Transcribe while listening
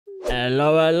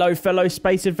Hello fellow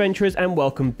space adventurers, and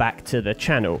welcome back to the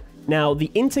channel. Now,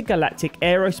 the Intergalactic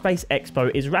Aerospace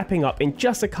Expo is wrapping up in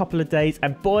just a couple of days,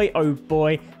 and boy oh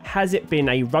boy has it been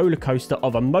a roller coaster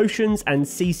of emotions and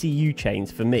CCU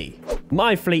chains for me.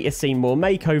 My fleet has seen more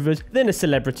makeovers than a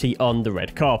celebrity on the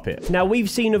red carpet. Now, we've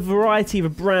seen a variety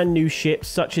of brand new ships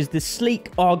such as the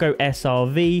sleek Argo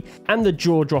SRV and the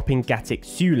jaw-dropping Gatic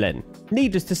Zulen.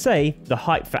 Needless to say, the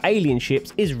hype for alien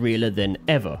ships is realer than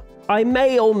ever. I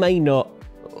may or may not,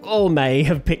 or may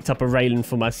have picked up a Raylan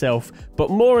for myself, but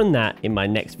more on that in my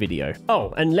next video.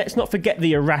 Oh, and let's not forget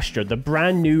the Arastra, the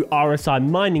brand new RSI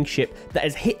mining ship that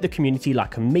has hit the community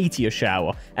like a meteor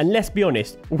shower, and let's be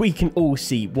honest, we can all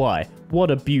see why. What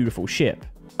a beautiful ship.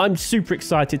 I'm super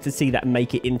excited to see that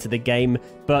make it into the game,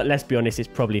 but let's be honest, it's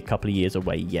probably a couple of years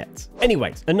away yet.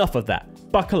 Anyways, enough of that.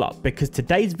 Buckle up, because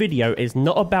today's video is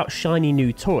not about shiny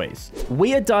new toys.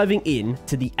 We are diving in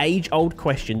to the age-old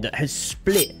question that has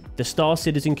split the Star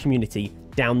Citizen community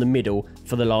down the middle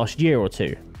for the last year or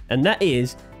two. And that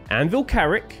is Anvil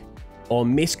Carrack or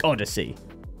Misc Odyssey.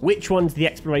 Which one's the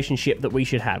exploration ship that we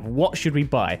should have? What should we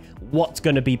buy? What's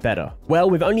going to be better? Well,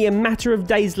 with only a matter of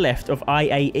days left of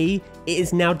IAE, it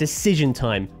is now decision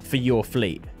time for your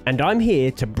fleet. And I'm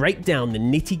here to break down the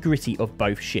nitty-gritty of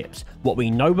both ships. What we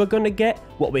know we're going to get,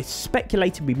 what we're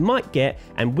speculating we might get,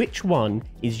 and which one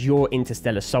is your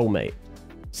interstellar soulmate.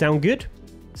 Sound good?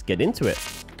 Let's get into it.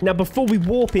 Now, before we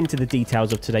warp into the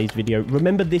details of today's video,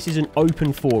 remember this is an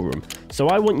open forum, so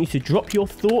I want you to drop your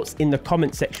thoughts in the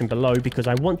comment section below because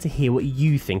I want to hear what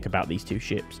you think about these two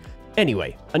ships.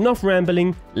 Anyway, enough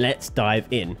rambling, let's dive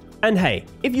in. And hey,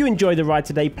 if you enjoy the ride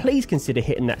today, please consider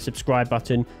hitting that subscribe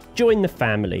button, join the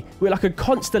family. We're like a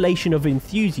constellation of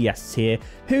enthusiasts here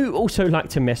who also like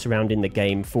to mess around in the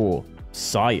game for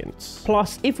science.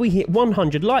 Plus, if we hit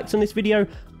 100 likes on this video,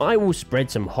 I will spread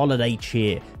some holiday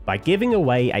cheer by giving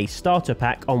away a starter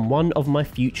pack on one of my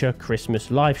future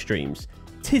Christmas live streams.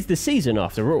 'Tis the season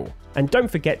after all. And don't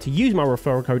forget to use my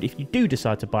referral code if you do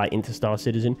decide to buy into Star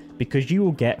Citizen, because you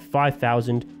will get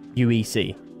 5,000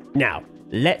 UEC. Now,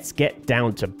 let's get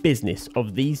down to business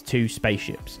of these two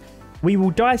spaceships. We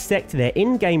will dissect their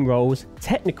in-game roles,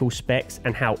 technical specs,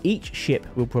 and how each ship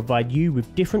will provide you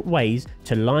with different ways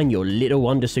to line your little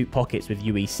undersuit pockets with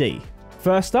UEC.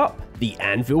 First up, the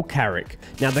Anvil Carrack.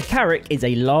 Now, the Carrack is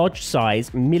a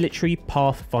large-size military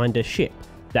pathfinder ship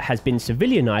that has been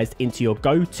civilianized into your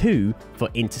go-to for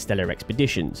interstellar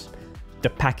expeditions.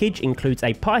 The package includes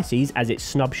a Pisces as its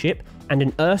snub ship and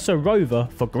an Ursa rover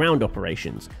for ground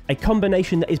operations, a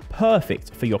combination that is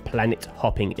perfect for your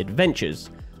planet-hopping adventures.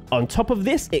 On top of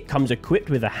this, it comes equipped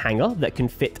with a hangar that can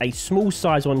fit a small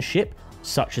size on ship,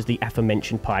 such as the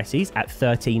aforementioned Pisces at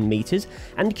 13 meters,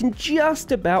 and can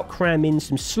just about cram in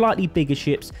some slightly bigger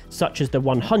ships, such as the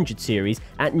 100 series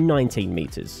at 19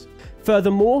 meters.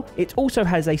 Furthermore, it also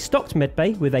has a stocked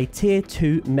medbay with a tier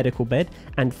 2 medical bed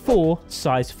and 4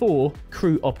 size 4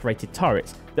 crew operated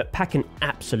turrets that pack an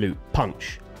absolute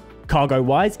punch.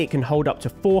 Cargo-wise, it can hold up to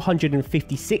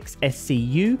 456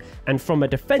 SCU, and from a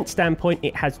defense standpoint,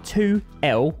 it has 2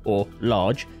 L, or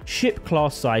large,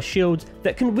 ship-class size shields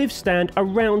that can withstand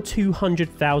around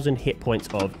 200,000 hit points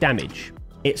of damage.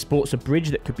 It sports a bridge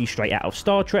that could be straight out of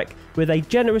Star Trek, with a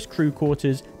generous crew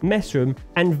quarters, mess room,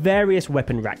 and various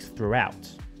weapon racks throughout.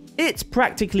 It's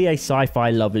practically a sci-fi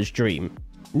lover's dream.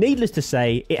 Needless to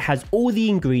say, it has all the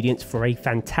ingredients for a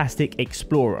fantastic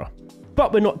explorer.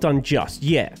 But we're not done just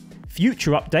yet.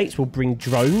 Future updates will bring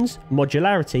drones,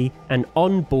 modularity, and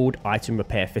on-board item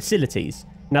repair facilities.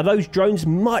 Now, those drones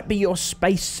might be your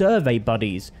space survey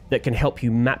buddies that can help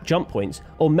you map jump points,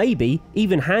 or maybe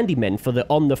even handymen for the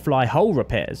on-the-fly hull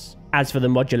repairs. As for the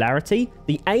modularity,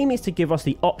 the aim is to give us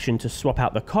the option to swap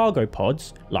out the cargo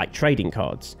pods, like trading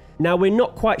cards. Now, we're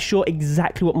not quite sure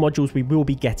exactly what modules we will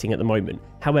be getting at the moment.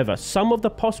 However, some of the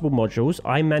possible modules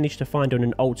I managed to find on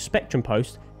an old Spectrum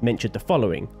post mentioned the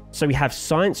following. So we have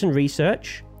science and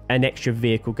research, an extra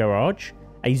vehicle garage,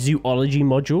 a zoology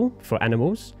module for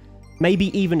animals,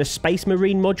 maybe even a space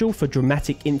marine module for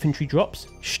dramatic infantry drops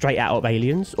straight out of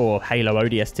Aliens or Halo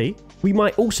ODST. We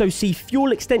might also see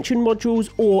fuel extension modules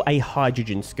or a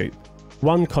hydrogen scoop.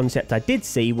 One concept I did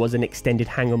see was an extended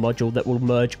hangar module that will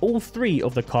merge all 3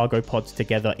 of the cargo pods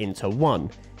together into one.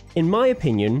 In my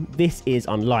opinion, this is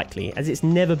unlikely, as it's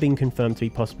never been confirmed to be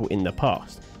possible in the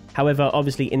past. However,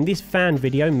 obviously in this fan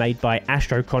video made by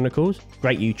Astro Chronicles,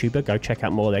 great YouTuber, go check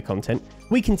out more of their content,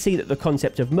 we can see that the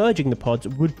concept of merging the pods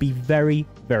would be very,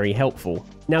 very helpful.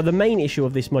 Now, the main issue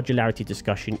of this modularity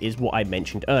discussion is what I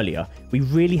mentioned earlier. We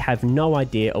really have no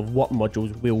idea of what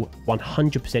modules will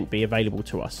 100% be available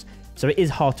to us, so it is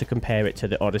hard to compare it to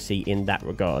the Odyssey in that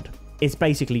regard. It's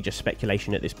basically just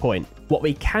speculation at this point. What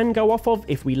we can go off of,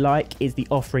 if we like, is the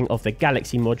offering of the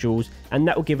Galaxy modules, and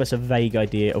that will give us a vague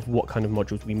idea of what kind of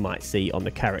modules we might see on the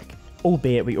Carrack.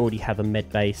 Albeit we already have a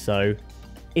med bay, so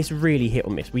it's really hit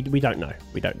or miss. We don't know.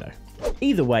 We don't know.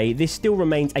 Either way, this still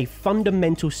remains a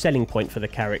fundamental selling point for the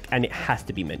Carrack, and it has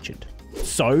to be mentioned.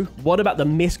 So, what about the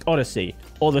Misc Odyssey,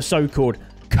 or the so-called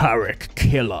Carrack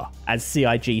Killer, as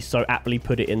CIG so aptly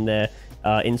put it in their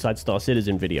Inside Star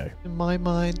Citizen video? In my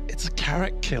mind, it's a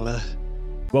Carrack Killer.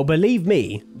 Well, believe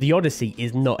me, the Odyssey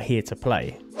is not here to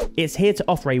play. It's here to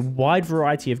offer a wide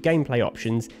variety of gameplay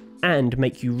options and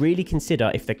make you really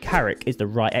consider if the Carrack is the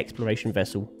right exploration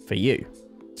vessel for you.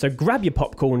 So grab your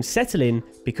popcorn, settle in,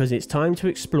 because it's time to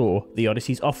explore the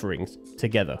Odyssey's offerings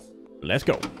together. Let's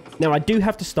go. Now, I do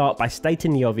have to start by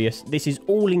stating the obvious. This is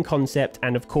all in concept,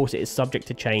 and of course it is subject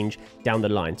to change down the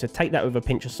line, so take that with a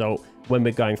pinch of salt when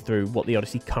we're going through what the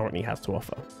Odyssey currently has to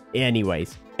offer.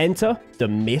 Anyways, enter the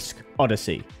Misc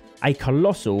Odyssey, a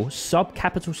colossal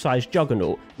sub-capital sized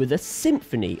juggernaut with a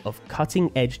symphony of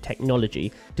cutting-edge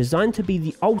technology designed to be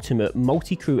the ultimate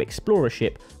multi-crew explorer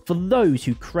ship for those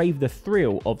who crave the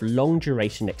thrill of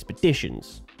long-duration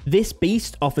expeditions. This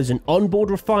beast offers an onboard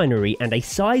refinery and a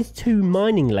size 2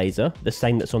 mining laser, the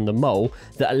same that's on the Mole,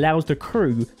 that allows the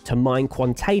crew to mine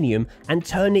Quantanium and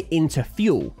turn it into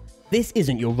fuel. This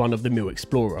isn't your run-of-the-mill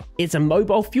explorer. It's a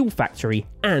mobile fuel factory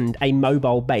and a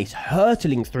mobile base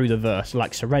hurtling through the verse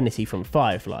like Serenity from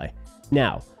Firefly.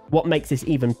 Now, what makes this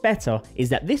even better is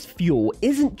that this fuel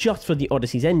isn't just for the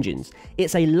Odyssey's engines,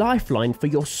 it's a lifeline for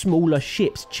your smaller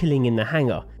ships chilling in the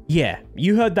hangar. Yeah,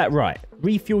 you heard that right.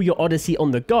 Refuel your Odyssey on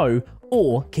the go,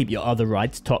 or keep your other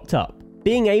rides topped up.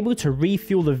 Being able to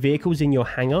refuel the vehicles in your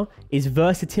hangar is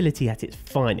versatility at its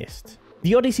finest.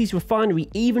 The Odyssey's refinery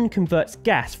even converts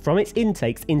gas from its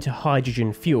intakes into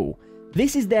hydrogen fuel.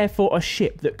 This is therefore a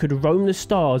ship that could roam the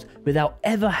stars without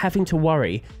ever having to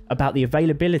worry about the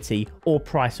availability or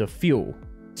price of fuel.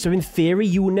 So in theory,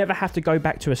 you will never have to go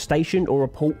back to a station or a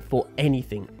port for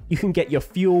anything. You can get your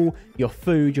fuel, your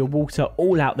food, your water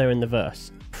all out there in the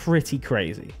verse. Pretty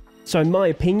crazy. So in my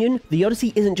opinion, the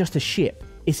Odyssey isn't just a ship,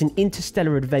 it's an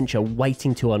interstellar adventure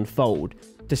waiting to unfold.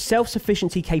 The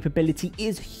self-sufficiency capability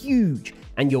is huge,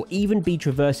 and you'll even be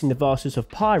traversing the vastness of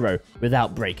Pyro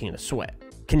without breaking a sweat.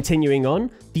 Continuing on,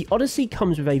 the Odyssey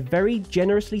comes with a very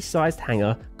generously sized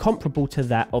hangar comparable to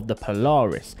that of the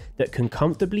Polaris that can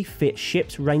comfortably fit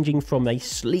ships ranging from a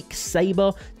sleek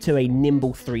Sabre to a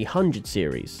nimble 300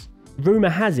 series. Rumour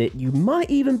has it you might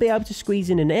even be able to squeeze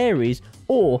in an Ares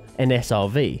or an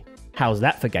SRV. How's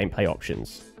that for gameplay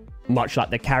options? Much like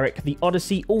the Carrack, the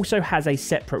Odyssey also has a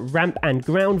separate ramp and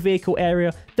ground vehicle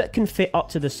area that can fit up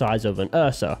to the size of an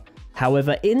Ursa.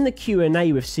 However, in the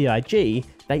Q&A with CIG,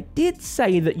 they did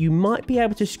say that you might be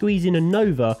able to squeeze in a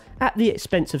Nova at the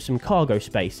expense of some cargo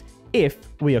space, if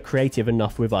we are creative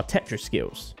enough with our Tetris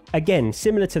skills. Again,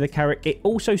 similar to the Carrack, it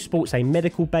also sports a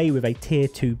medical bay with a tier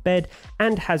 2 bed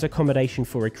and has accommodation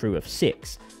for a crew of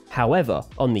 6. However,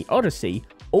 on the Odyssey,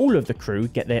 all of the crew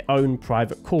get their own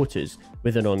private quarters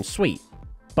with an ensuite.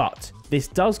 But this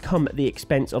does come at the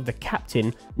expense of the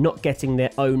captain not getting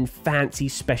their own fancy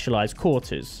specialised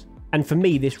quarters. And for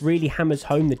me, this really hammers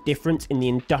home the difference in the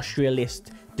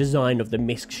industrialist design of the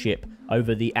Misc ship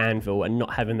over the Anvil and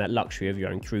not having that luxury of your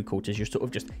own crew quarters. You're sort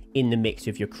of just in the mix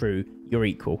of your crew, you're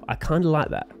equal. I kind of like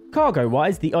that.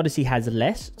 Cargo-wise, the Odyssey has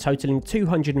less, totaling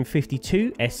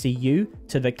 252 SCU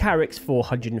to the Carrack's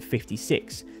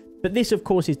 456. But this of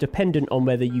course is dependent on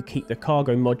whether you keep the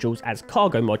cargo modules as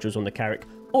cargo modules on the Carrack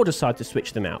or decide to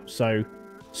switch them out, so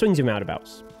swings and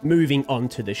roundabouts. Moving on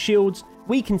to the shields,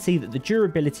 we can see that the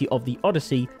durability of the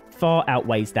Odyssey far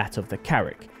outweighs that of the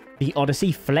Carrack. The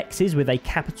Odyssey flexes with a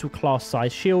capital class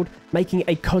size shield, making it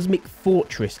a cosmic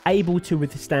fortress able to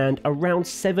withstand around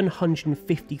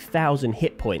 750,000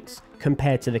 hit points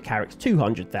compared to the Carrack's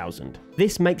 200,000.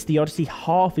 This makes the Odyssey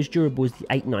half as durable as the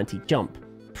 890 jump.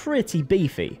 Pretty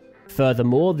beefy.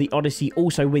 Furthermore, the Odyssey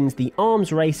also wins the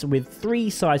arms race with 3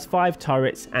 size 5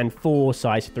 turrets and 4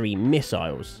 size 3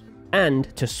 missiles.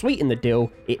 And to sweeten the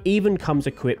deal, it even comes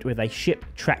equipped with a ship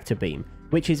tractor beam,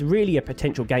 which is really a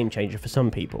potential game changer for some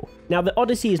people. Now, the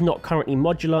Odyssey is not currently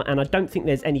modular, and I don't think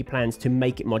there's any plans to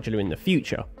make it modular in the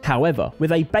future. However,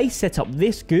 with a base setup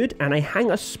this good and a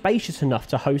hangar spacious enough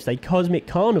to host a cosmic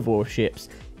carnivore of ships,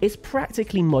 it's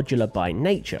practically modular by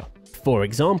nature. For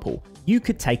example, you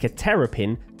could take a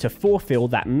Terrapin to fulfill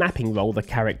that mapping role the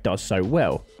Carrack does so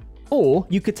well. Or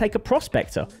you could take a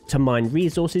Prospector to mine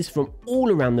resources from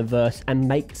all around the verse and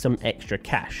make some extra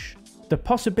cash. The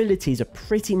possibilities are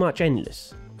pretty much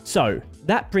endless. So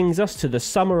that brings us to the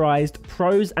summarized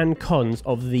pros and cons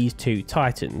of these two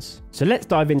titans. So let's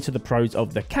dive into the pros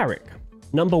of the Carrack.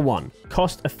 Number 1,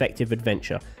 cost-effective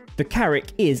adventure. The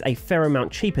Carrack is a fair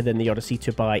amount cheaper than the Odyssey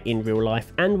to buy in real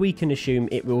life, and we can assume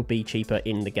it will be cheaper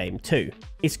in the game too.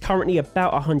 It's currently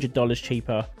about $100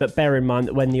 cheaper, but bear in mind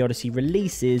that when the Odyssey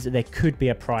releases, there could be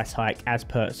a price hike as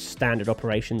per standard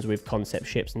operations with concept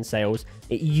ships and sales.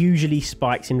 It usually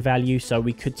spikes in value, so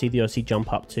we could see the Odyssey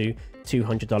jump up to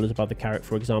 $200 above the Carrack,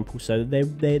 for example. So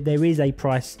there is a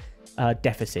price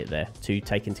deficit there to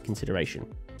take into consideration.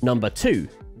 Number 2,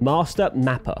 Master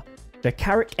Mapper. The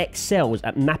Carrack excels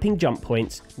at mapping jump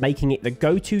points, making it the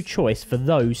go-to choice for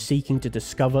those seeking to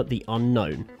discover the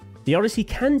unknown. The Odyssey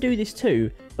can do this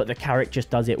too, but the Carrack just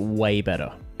does it way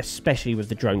better, especially with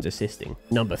the drones assisting.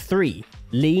 Number 3,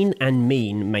 lean and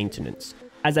mean maintenance.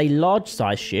 As a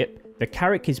large-size ship, the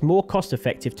Carrack is more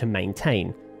cost-effective to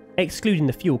maintain, excluding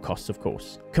the fuel costs, of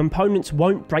course. Components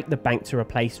won't break the bank to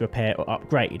replace, repair, or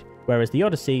upgrade, whereas the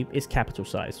Odyssey is capital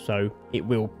size, so it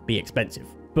will be expensive.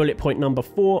 Bullet point number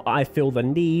 4, I feel the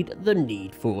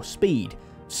need for speed.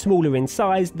 Smaller in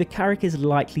size, the Carrack is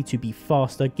likely to be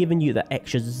faster, giving you the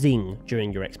extra zing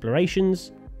during your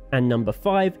explorations. And number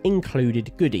 5,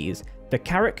 included goodies. The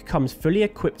Carrack comes fully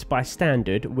equipped by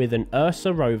standard with an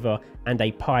Ursa rover and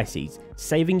a Pisces,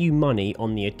 saving you money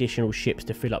on the additional ships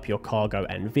to fill up your cargo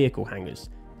and vehicle hangars.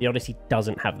 The Odyssey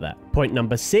doesn't have that. Point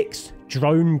number 6,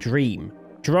 drone dream.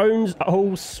 Drones,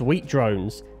 oh sweet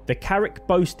drones. The Carrack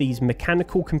boasts these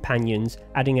mechanical companions,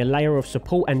 adding a layer of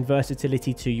support and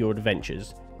versatility to your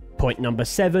adventures. Point number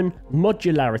 7,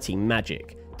 modularity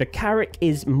magic. The Carrack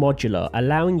is modular,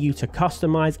 allowing you to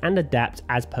customize and adapt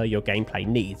as per your gameplay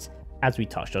needs, as we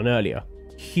touched on earlier.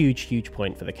 Huge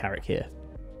point for the Carrack here.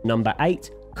 Number 8,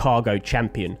 cargo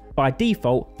champion. By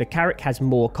default, the Carrack has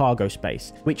more cargo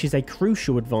space, which is a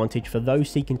crucial advantage for those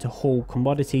seeking to haul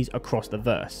commodities across the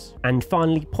verse. And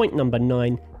finally, point number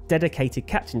 9, dedicated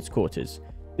captain's quarters.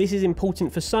 This is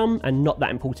important for some and not that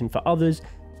important for others,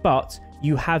 but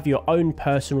you have your own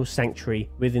personal sanctuary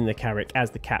within the Carrack as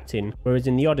the captain, whereas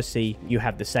in the Odyssey you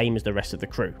have the same as the rest of the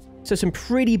crew. So some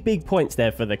pretty big points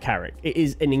there for the Carrack. It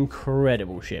is an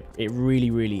incredible ship, it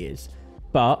really is.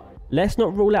 But let's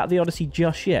not rule out the Odyssey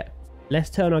just yet. Let's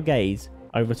turn our gaze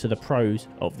over to the pros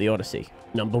of the Odyssey.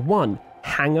 Number 1,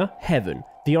 hangar heaven.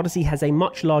 The Odyssey has a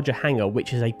much larger hangar,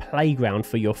 which is a playground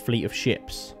for your fleet of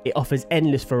ships. It offers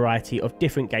endless variety of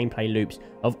different gameplay loops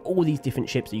of all these different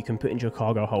ships that you can put into your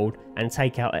cargo hold and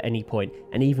take out at any point,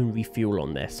 and even refuel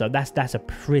on there. So that's a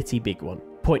pretty big one.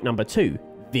 Point number 2,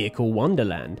 vehicle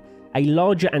wonderland. A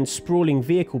larger and sprawling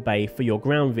vehicle bay for your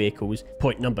ground vehicles.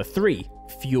 Point number 3,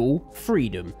 fuel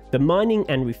freedom. The mining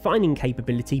and refining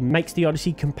capability makes the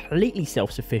Odyssey completely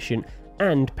self-sufficient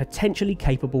and potentially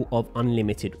capable of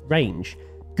unlimited range.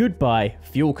 Goodbye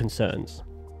fuel concerns.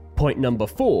 Point number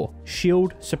 4,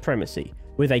 shield supremacy.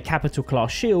 With a capital class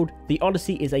shield, the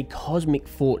Odyssey is a cosmic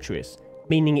fortress,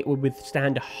 meaning it will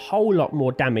withstand a whole lot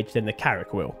more damage than the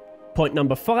Carrack will. Point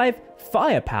number 5,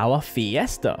 firepower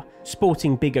fiesta.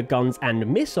 Sporting bigger guns and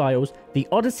missiles, the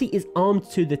Odyssey is armed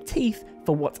to the teeth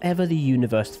for whatever the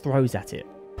universe throws at it.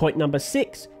 Point number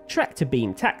 6, tractor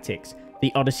beam tactics.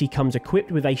 The Odyssey comes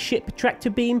equipped with a ship tractor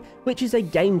beam, which is a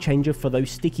game changer for those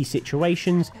sticky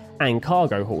situations and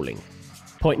cargo hauling.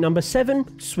 Point number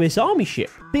 7, Swiss Army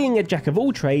ship. Being a jack of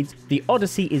all trades, the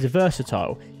Odyssey is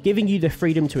versatile, giving you the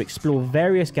freedom to explore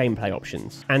various gameplay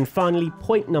options. And finally,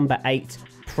 point number 8,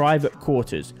 private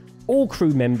quarters. All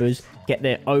crew members get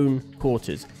their own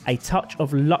quarters, a touch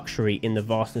of luxury in the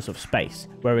vastness of space,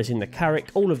 whereas in the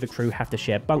Carrack, all of the crew have to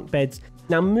share bunk beds.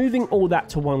 Now, moving all that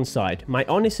to one side, my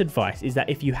honest advice is that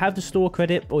if you have the store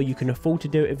credit, or you can afford to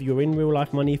do it if you're in real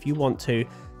life money if you want to,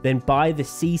 then buy the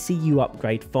CCU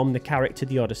upgrade from the Carrack to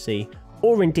the Odyssey,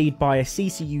 or indeed buy a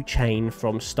CCU chain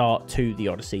from start to the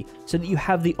Odyssey, so that you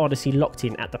have the Odyssey locked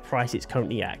in at the price it's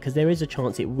currently at, because there is a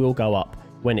chance it will go up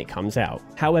when it comes out.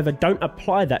 However, don't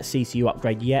apply that CCU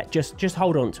upgrade yet, just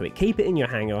hold on to it, keep it in your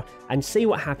hangar and see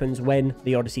what happens when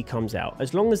the Odyssey comes out.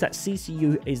 As long as that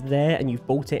CCU is there and you've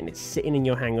bought it and it's sitting in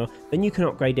your hangar, then you can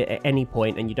upgrade it at any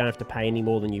point and you don't have to pay any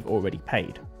more than you've already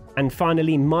paid. And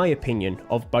finally, my opinion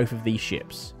of both of these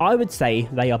ships. I would say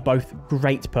they are both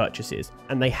great purchases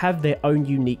and they have their own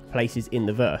unique places in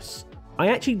the verse. I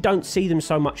actually don't see them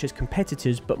so much as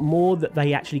competitors, but more that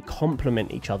they actually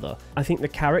complement each other. I think the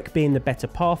Carrack, being the better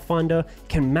pathfinder,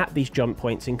 can map these jump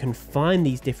points and can find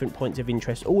these different points of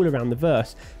interest all around the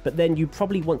verse, but then you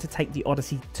probably want to take the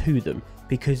Odyssey to them,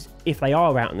 because if they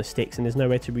are out on the sticks and there's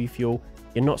nowhere to refuel,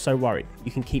 you're not so worried.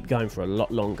 You can keep going for a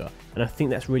lot longer, and I think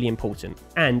that's really important.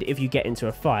 And if you get into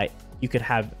a fight, you could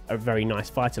have a very nice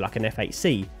fighter like an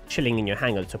F8C chilling in your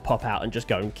hangar to pop out and just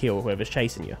go and kill whoever's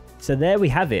chasing you. So there we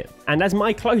have it. And as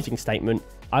my closing statement,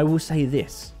 I will say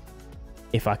this.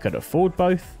 If I could afford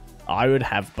both, I would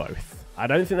have both. I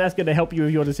don't think that's going to help you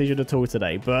with your decision at all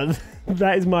today, but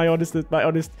that is my honest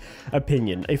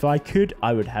opinion. If I could,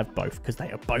 I would have both because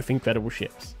they are both incredible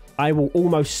ships. I will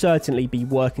almost certainly be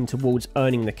working towards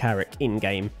earning the Carrack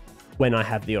in-game when I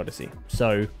have the Odyssey.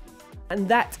 So, and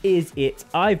that is it.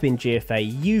 I've been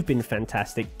GFA, you've been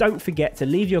fantastic. Don't forget to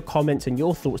leave your comments and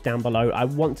your thoughts down below. I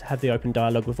want to have the open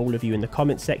dialogue with all of you in the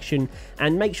comments section,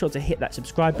 and make sure to hit that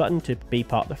subscribe button to be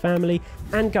part of the family,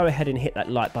 and go ahead and hit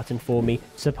that like button for me.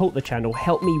 Support the channel,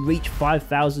 help me reach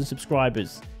 5,000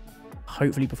 subscribers.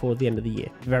 Hopefully before the end of the year.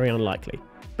 Very unlikely.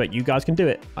 But you guys can do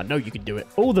it. I know you can do it.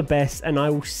 All the best, and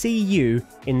I will see you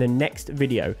in the next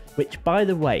video, which, by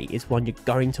the way, is one you're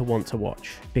going to want to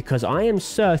watch, because I am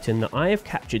certain that I have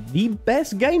captured the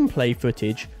best gameplay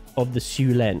footage of the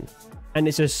Sulen, and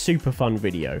it's a super fun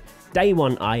video. Day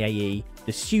 1 IAE,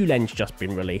 the Sulen's just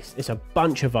been released. It's a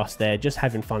bunch of us there just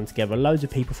having fun together. Loads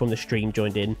of people from the stream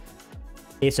joined in.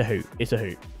 It's a hoot. It's a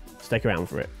hoot. Stick around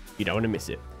for it. You don't want to miss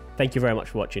it. Thank you very much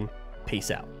for watching. Peace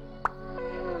out.